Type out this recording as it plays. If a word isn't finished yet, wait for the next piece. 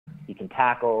He can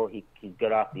tackle. He's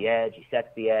good off the edge. He sets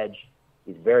the edge.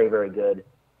 He's very, very good.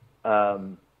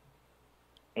 And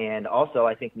also,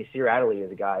 I think Nasir Adderley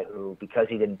is a guy who, because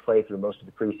he didn't play through most of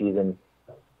the preseason,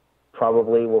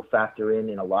 probably will factor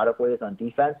in a lot of ways on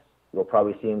defense. You'll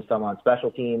probably see him some on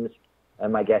special teams.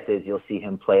 And my guess is you'll see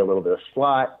him play a little bit of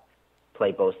slot,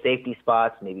 play both safety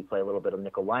spots, maybe play a little bit of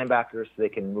nickel linebackers so they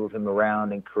can move him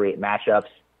around and create matchups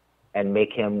and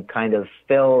make him kind of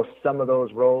fill some of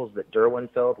those roles that Derwin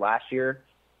filled last year.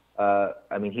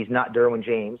 I mean, he's not Derwin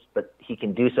James, but he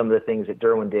can do some of the things that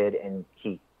Derwin did, and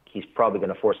he's probably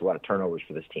going to force a lot of turnovers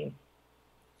for this team.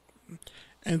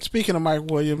 And speaking of Mike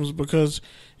Williams, because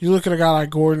you look at a guy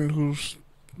like Gordon who's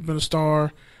been a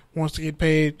star, wants to get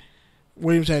paid.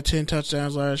 Williams had 10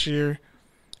 touchdowns last year.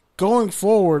 Going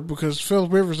forward, because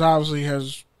Phillip Rivers obviously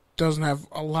doesn't have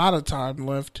a lot of time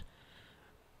left,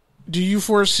 do you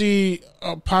foresee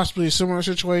possibly a similar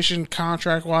situation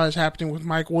contract-wise happening with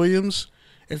Mike Williams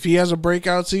if he has a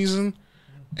breakout season?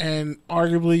 And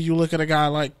arguably you look at a guy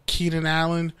like Keenan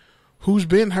Allen, who's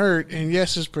been hurt and,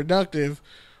 yes, is productive,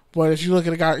 but if you look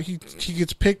at a guy, he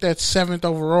gets picked at 7th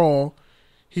overall,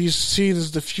 he's seen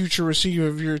as the future receiver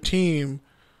of your team.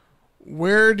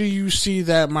 Where do you see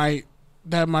that might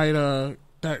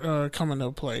come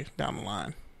into play down the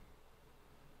line?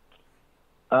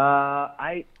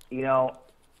 I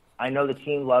know the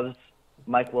team loves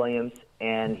Mike Williams,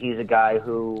 and he's a guy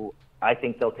who I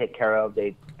think they'll take care of.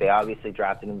 They obviously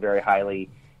drafted him very highly.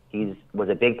 Was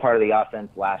a big part of the offense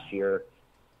last year,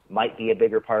 might be a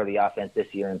bigger part of the offense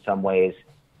this year in some ways.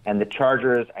 And the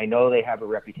Chargers, I know they have a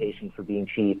reputation for being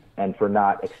cheap and for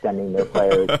not extending their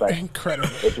players. But incredible.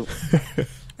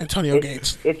 Antonio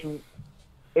Gates.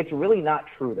 It's really not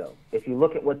true, though. If you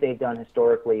look at what they've done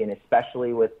historically, and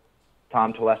especially with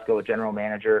Tom Telesco, a general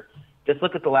manager, just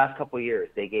look at the last couple of years.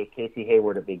 They gave Casey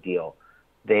Hayward a big deal.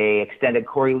 They extended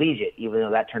Corey Liuget, even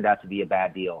though that turned out to be a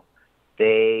bad deal.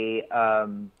 You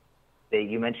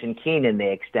mentioned Keenan,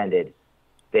 they extended.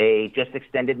 They just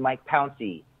extended Mike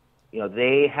Pouncey.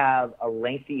 They have a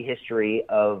lengthy history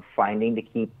of finding ways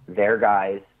to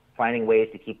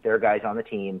keep their guys on the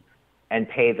team and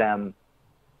pay them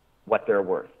what they're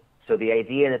worth. So the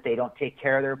idea that they don't take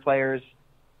care of their players,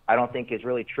 I don't think is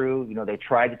really true. They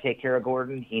tried to take care of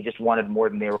Gordon. He just wanted more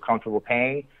than they were comfortable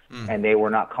paying, and they were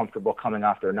not comfortable coming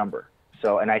off their number.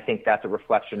 So, and I think that's a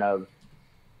reflection of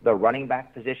the running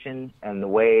back position and the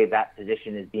way that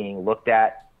position is being looked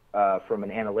at from an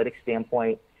analytics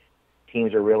standpoint.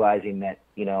 Teams are realizing that,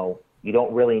 you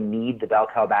don't really need the bell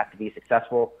cow back to be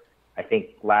successful. I think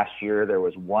last year there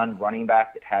was one running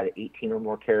back that had 18 or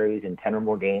more carries in 10 or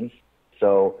more games.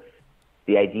 So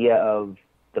the idea of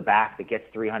the back that gets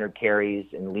 300 carries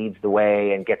and leads the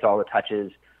way and gets all the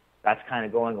touches, that's kind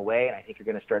of going away. And I think you're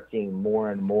going to start seeing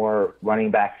more and more running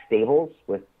back stables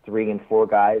with 3 and 4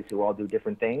 guys who all do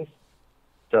different things.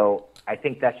 So I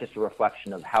think that's just a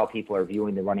reflection of how people are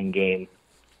viewing the running game,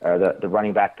 or the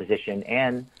running back position.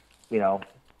 And,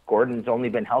 Gordon's only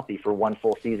been healthy for 1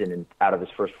 full season out of his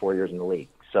first 4 years in the league.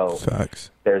 So Facts.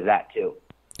 There's that too.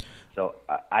 So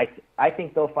I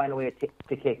think they'll find a way to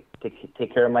take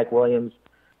care of Mike Williams.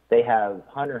 They have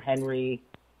Hunter Henry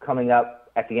coming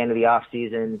up at the end of the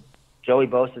offseason. Joey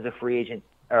Bosa is a free agent.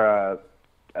 Joey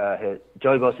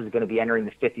Bosa is going to be entering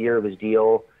the 5th year of his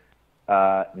deal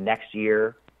next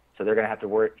year. So they're going to have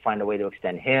to find a way to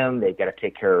extend him. They've got to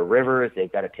take care of Rivers.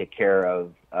 They've got to take care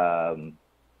of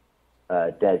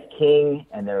Des King,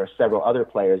 and there are several other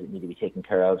players that need to be taken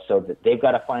care of. So that they've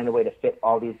got to find a way to fit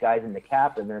all these guys in the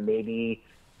cap, and there may be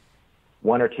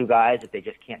 1 or 2 guys that they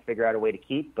just can't figure out a way to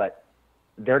keep, but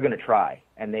they're going to try,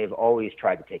 and they've always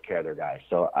tried to take care of their guys.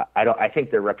 So I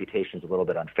think their reputation's a little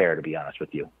bit unfair, to be honest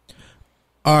with you.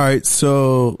 All right,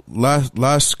 so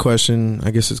last question,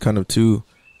 I guess it's kind of 2,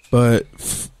 but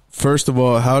first of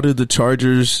all, how did the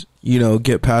Chargers,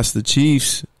 get past the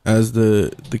Chiefs as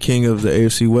the king of the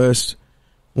AFC West?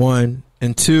 1,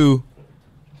 and 2,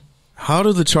 how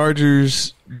do the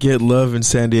Chargers get love in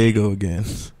San Diego again?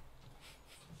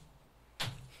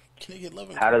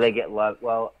 How do they get love?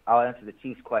 Well, I'll answer the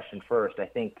Chiefs question first. I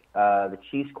think the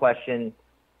Chiefs question,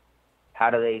 how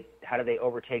do they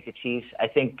overtake the Chiefs? I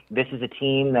think this is a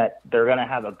team that they're going to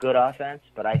have a good offense,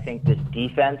 but I think this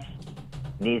defense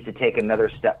needs to take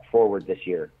another step forward this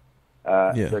year.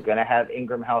 They're going to have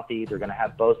Ingram healthy. They're going to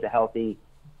have Bosa healthy.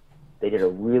 They did a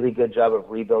really good job of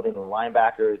rebuilding the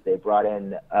linebackers. They brought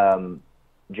in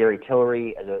Jerry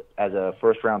Tillery as a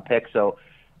first-round pick. So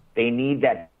they need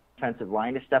that defensive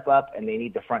line to step up, and they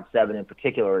need the front 7 in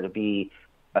particular to be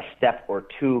a step or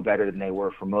 2 better than they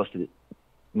were for most of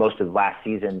last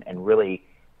season, and really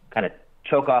kind of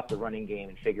choke off the running game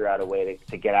and figure out a way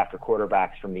to get after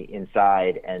quarterbacks from the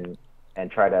inside and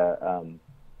try to,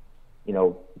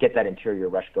 get that interior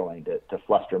rush going to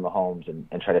fluster Mahomes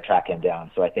and try to track him down.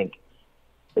 So I think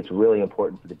it's really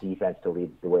important for the defense to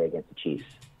lead the way against the Chiefs.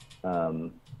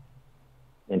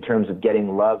 In terms of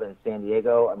getting love in San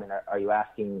Diego, I mean, are you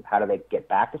asking how do they get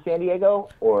back to San Diego,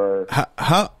 or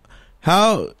how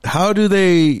do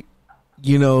they,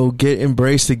 get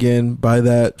embraced again by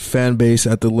that fan base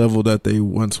at the level that they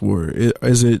once were?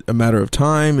 Is it a matter of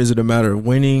time? Is it a matter of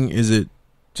winning? Is it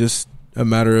just a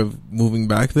matter of moving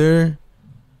back there?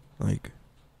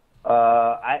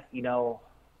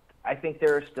 I think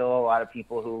there are still a lot of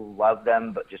people who love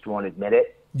them but just won't admit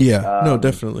it. Yeah, no,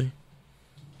 definitely.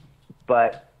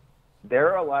 But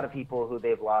there are a lot of people who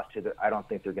they've lost to that I don't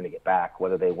think they're going to get back,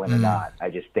 whether they win or not. I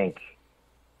just think,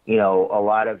 a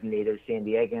lot of native San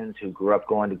Diegans who grew up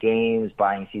going to games,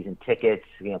 buying season tickets,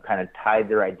 kind of tied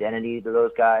their identity to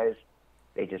those guys.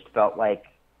 They just felt like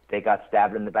they got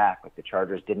stabbed in the back. Like the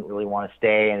Chargers didn't really want to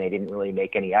stay, and they didn't really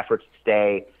make any efforts to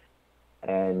stay.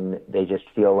 And they just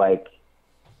feel like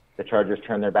the Chargers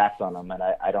turned their backs on them, and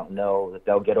I don't know that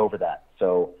they'll get over that.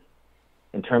 So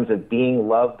in terms of being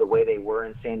loved the way they were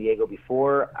in San Diego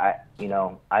before, I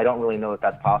don't really know if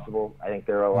that's possible. I think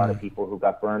there are a lot of people who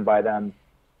got burned by them,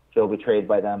 feel betrayed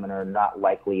by them, and are not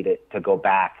likely to go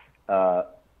back,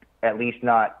 at least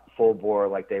not full bore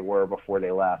like they were before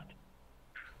they left.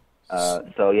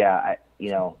 So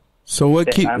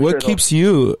what keeps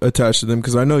you attached to them?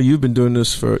 Because I know you've been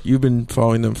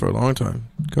following them for a long time,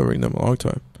 covering them a long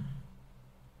time.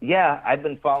 Yeah, I've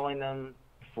been following them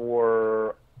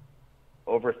for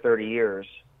over 30 years.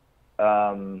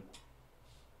 And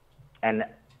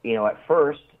at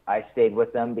first I stayed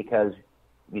with them because,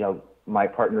 my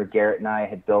partner Garrett and I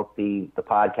had built the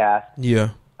podcast. Yeah.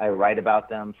 I write about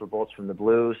them for Bolts from the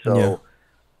Blue. So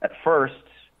at first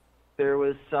there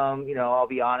was some, I'll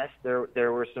be honest, there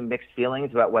were some mixed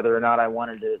feelings about whether or not I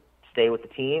wanted to stay with the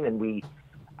team. And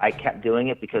I kept doing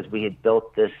it because we had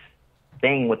built this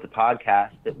thing with the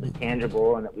podcast that was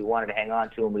tangible and that we wanted to hang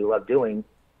on to and we loved doing.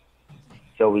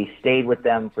 So we stayed with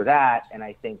them for that. And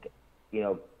I think,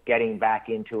 getting back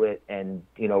into it and,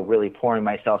 really pouring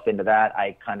myself into that,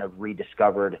 I kind of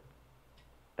rediscovered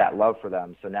that love for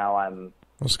them. So now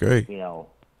that's great. I'm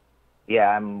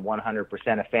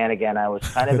 100% a fan again. I was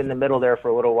kind of in the middle there for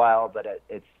a little while, but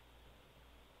it's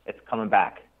coming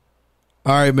back.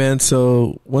 All right, man.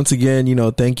 So once again,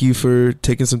 thank you for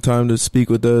taking some time to speak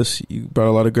with us. You brought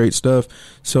a lot of great stuff.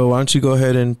 So why don't you go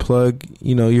ahead and plug,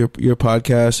 your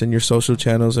podcast and your social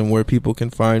channels and where people can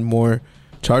find more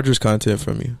Chargers content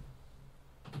from you.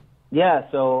 Yeah.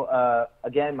 So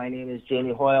again, my name is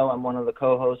Jamie Hoyle. I'm one of the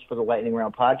co-hosts for the Lightning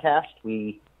Round podcast.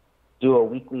 We do a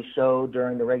weekly show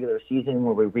during the regular season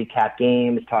where we recap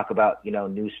games, talk about,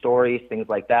 news stories, things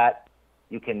like that.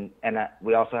 You can, and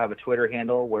we also have a Twitter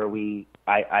handle where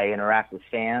I interact with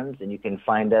fans, and you can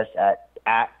find us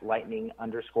at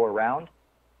Lightning_round.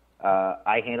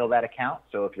 I handle that account,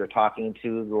 so if you're talking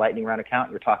to the Lightning Round account,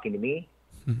 you're talking to me.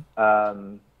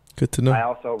 Good to know. I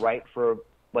also write for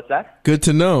what's that? Good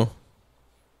to know.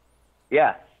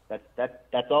 Yeah,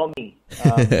 that's all me.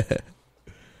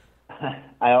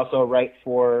 I also write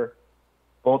for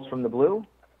Bolts from the Blue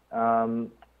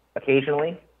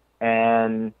occasionally,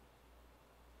 and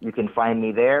you can find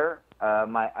me there.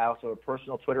 I also have a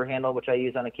personal Twitter handle, which I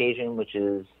use on occasion, which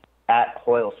is at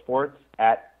Hoyle Sports,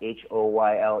 at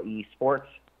HOYLE Sports.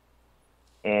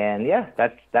 And,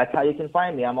 that's how you can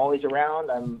find me. I'm always around.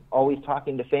 I'm always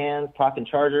talking to fans, talking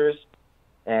Chargers.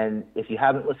 And if you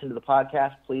haven't listened to the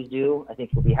podcast, please do. I think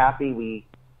you'll be happy. We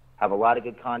have a lot of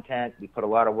good content. We put a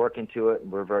lot of work into it,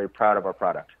 and we're very proud of our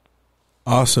product.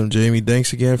 Awesome, Jamie.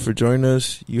 Thanks again for joining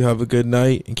us. You have a good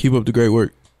night, and keep up the great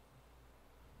work.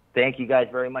 Thank you guys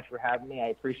very much for having me. I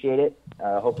appreciate it.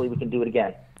 Hopefully we can do it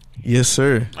again. Yes,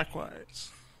 sir.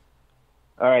 Likewise.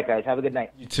 All right, guys. Have a good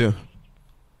night. You too.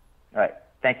 All right.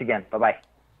 Thanks again. Bye-bye.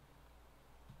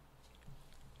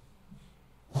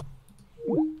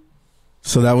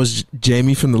 So that was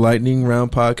Jamie from the Lightning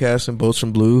Round podcast and Bolts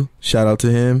from Blue. Shout out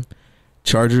to him.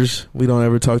 Chargers. We don't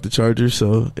ever talk to Chargers,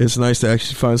 so it's nice to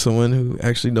actually find someone who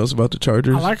actually knows about the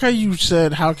Chargers. I like how you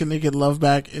said, how can they get love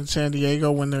back in San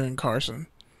Diego when they're in Carson?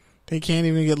 They can't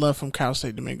even get love from Cal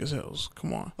State Dominguez Hills.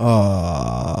 Come on.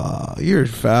 Oh, you're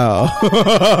foul.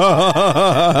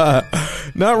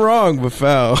 Not wrong, but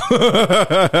foul.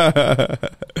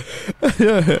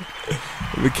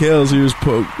 Mykell's ears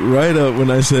poked right up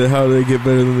when I said, how do they get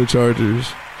better than the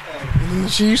Chargers? And the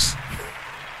Chiefs?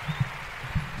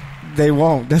 they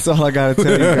won't. That's all I got to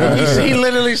tell you guys. He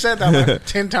literally said that like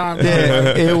 10 times.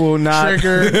 Yeah, it will not.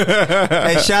 Trigger.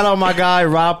 Hey, shout out my guy,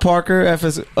 Rob Parker,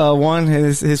 FS1.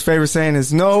 His favorite saying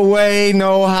is, no way,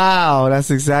 no how.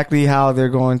 That's exactly how they're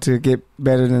going to get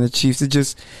better than the Chiefs.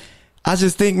 I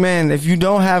just think, man, if you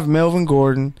don't have Melvin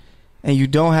Gordon and you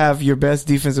don't have your best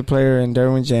defensive player in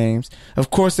Derwin James, of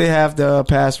course they have the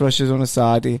pass rushers on the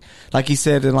side. Like he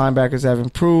said, the linebackers have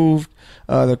improved.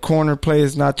 The corner play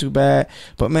is not too bad.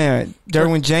 But, man,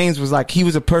 Derwin James was like, he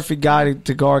was a perfect guy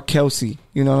to guard Kelsey.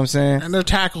 You know what I'm saying? And their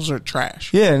tackles are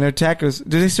trash. Yeah, and their tackles.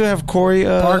 Do they still have Corey?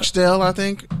 Barksdale, I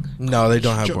think. No, they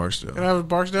don't have Barksdale. They don't have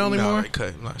Barksdale anymore? No, they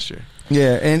cut. I'm not sure.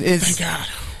 Yeah, and it's... Thank God.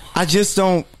 I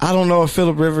don't know if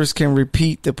Phillip Rivers can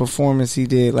repeat the performance he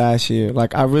did last year.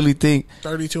 Like, I really think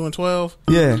 32-12.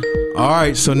 Yeah. All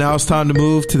right, so now it's time to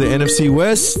move to the NFC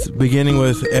West, beginning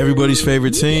with everybody's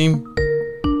favorite team,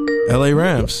 LA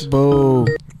Rams. Boo.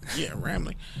 Yeah,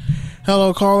 Ramley.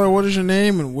 Hello, caller. What is your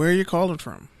name and where are you calling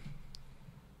from?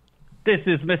 This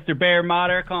is Mr. Bear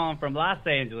Motter calling from Los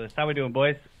Angeles. How we doing,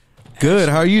 boys? Good.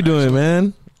 How are you doing,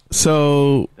 man?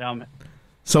 So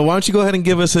why don't you go ahead and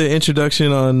give us an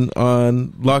introduction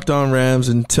on Locked On Rams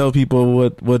and tell people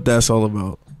what that's all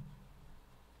about.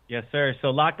 Yes, sir.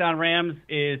 So Locked On Rams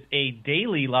is a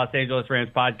daily Los Angeles Rams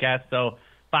podcast. So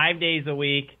 5 days a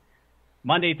week,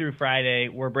 Monday through Friday,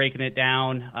 we're breaking it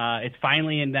down. It's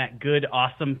finally in that good,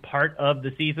 awesome part of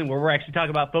the season where we're actually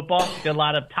talking about football. Did a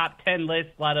lot of top 10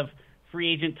 lists, a lot of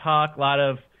free agent talk, a lot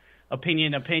of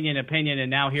opinion, and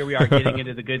now here we are getting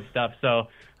into the good stuff. So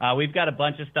we've got a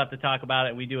bunch of stuff to talk about,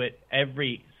 and we do it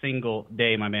every single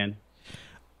day, my man.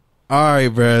 All right,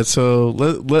 Brad. So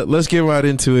let's get right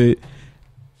into it.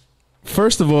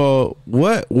 First of all,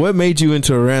 what made you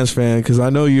into a Rams fan? Because I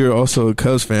know you're also a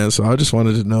Cubs fan, so I just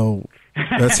wanted to know.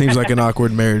 That seems like an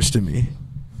awkward marriage to me.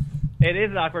 It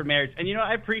is an awkward marriage. And,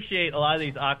 I appreciate a lot of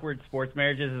these awkward sports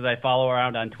marriages as I follow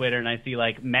around on Twitter and I see,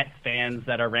 like, Mets fans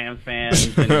that are Rams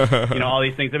fans and, all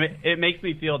these things. I mean, it makes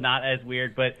me feel not as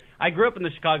weird. But I grew up in the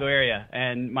Chicago area,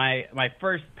 and my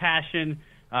first passion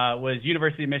was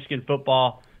University of Michigan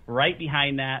football. Right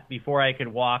behind that, before I could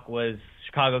walk, was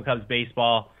Chicago Cubs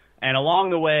baseball. And along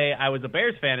the way, I was a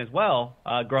Bears fan as well,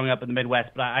 growing up in the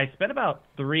Midwest. But I spent about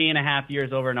 3.5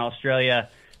 years over in Australia,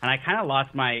 and I kind of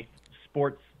lost my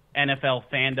sports NFL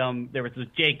fandom. There was those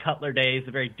Jay Cutler days,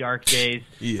 the very dark days.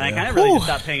 Yeah. And I kind of really just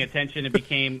stopped paying attention and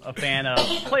became a fan of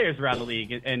players around the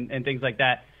league and things like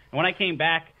that. And when I came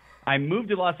back, I moved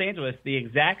to Los Angeles the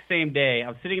exact same day. I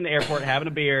was sitting in the airport having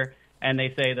a beer, and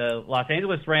they say the Los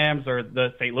Angeles Rams or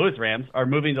the St. Louis Rams are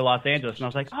moving to Los Angeles. And I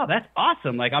was like, oh, that's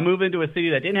awesome. Like, I'm moving to a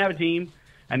city that didn't have a team,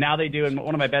 and now they do. And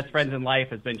one of my best friends in life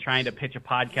has been trying to pitch a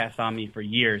podcast on me for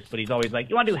years, but he's always like,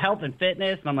 you want to do health and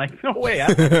fitness? And I'm like, no way.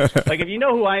 Like, if you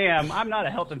know who I am, I'm not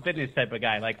a health and fitness type of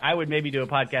guy. Like, I would maybe do a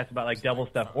podcast about, like, double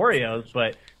stuffed Oreos,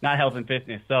 but not health and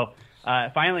fitness. So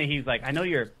finally he's like, I know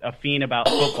you're a fiend about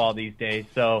football these days.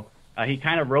 So he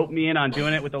kind of roped me in on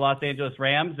doing it with the Los Angeles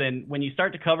Rams. And when you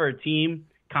start to cover a team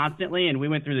constantly, and we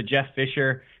went through the Jeff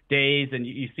Fisher days, and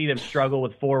you see them struggle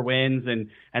with 4 wins, and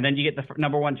then you get the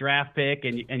number 1 draft pick,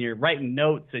 and you're writing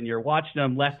notes, and you're watching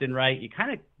them left and right, you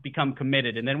kind of become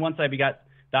committed. And then once I got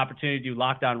the opportunity to do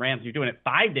Locked On Rams, you're doing it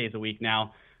 5 days a week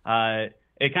now,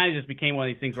 it kind of just became one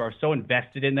of these things where I was so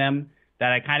invested in them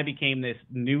that I kind of became this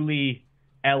newly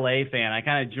LA fan. I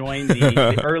kind of joined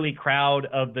the early crowd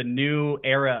of the new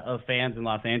era of fans in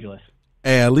Los Angeles.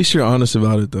 Hey, at least you're honest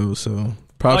about it, though, so...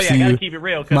 Props to I gotta you. keep it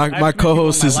real. My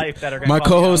co-host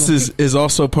is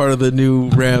also part of the new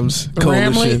Rams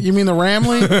coalition. Ramley? You mean the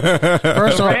Ramley?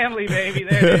 First the Ramley, baby.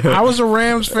 There it is. I was a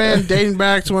Rams fan dating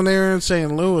back to when they were in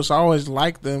St. Louis. I always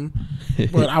liked them,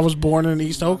 but I was born in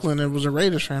East Oakland and was a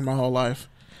Raiders fan my whole life.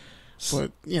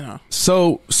 But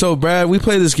So Brad, we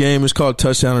play this game. It's called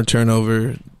Touchdown or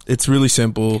Turnover. It's really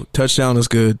simple. Touchdown is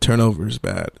good. Turnover is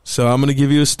bad. So I'm going to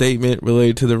give you a statement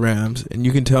related to the Rams, and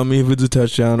you can tell me if it's a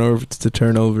touchdown or if it's a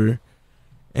turnover,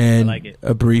 and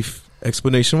a brief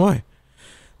explanation why.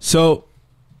 So,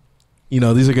 these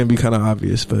are going to be kind of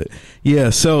obvious, but yeah.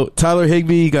 So Tyler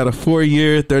Higbee got a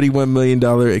 4-year, $31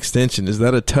 million extension. Is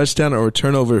that a touchdown or a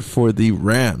turnover for the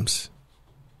Rams?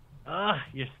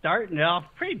 You're starting off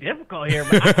pretty difficult here,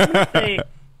 but I'm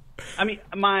going to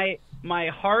say,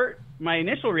 my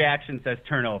initial reaction says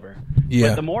turnover. Yeah.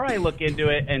 But the more I look into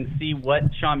it and see what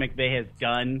Sean McVay has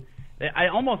done,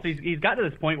 he's got to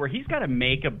this point where he's got to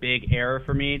make a big error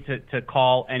for me to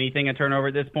call anything a turnover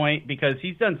at this point, because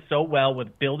he's done so well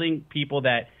with building people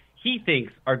that he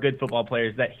thinks are good football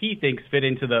players, that he thinks fit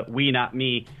into the we, not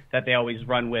me, that they always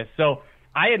run with. So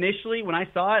I initially, when I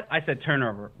saw it, I said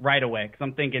turnover right away, because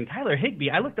I'm thinking Tyler Higbee,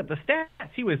 I looked up the stats.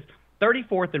 He was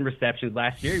 34th in receptions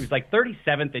last year. He was like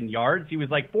 37th in yards. He was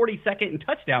like 42nd in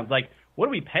touchdowns. Like, what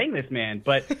are we paying this man?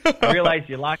 But I realized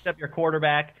you locked up your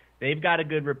quarterback. They've got a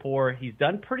good rapport. He's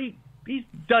done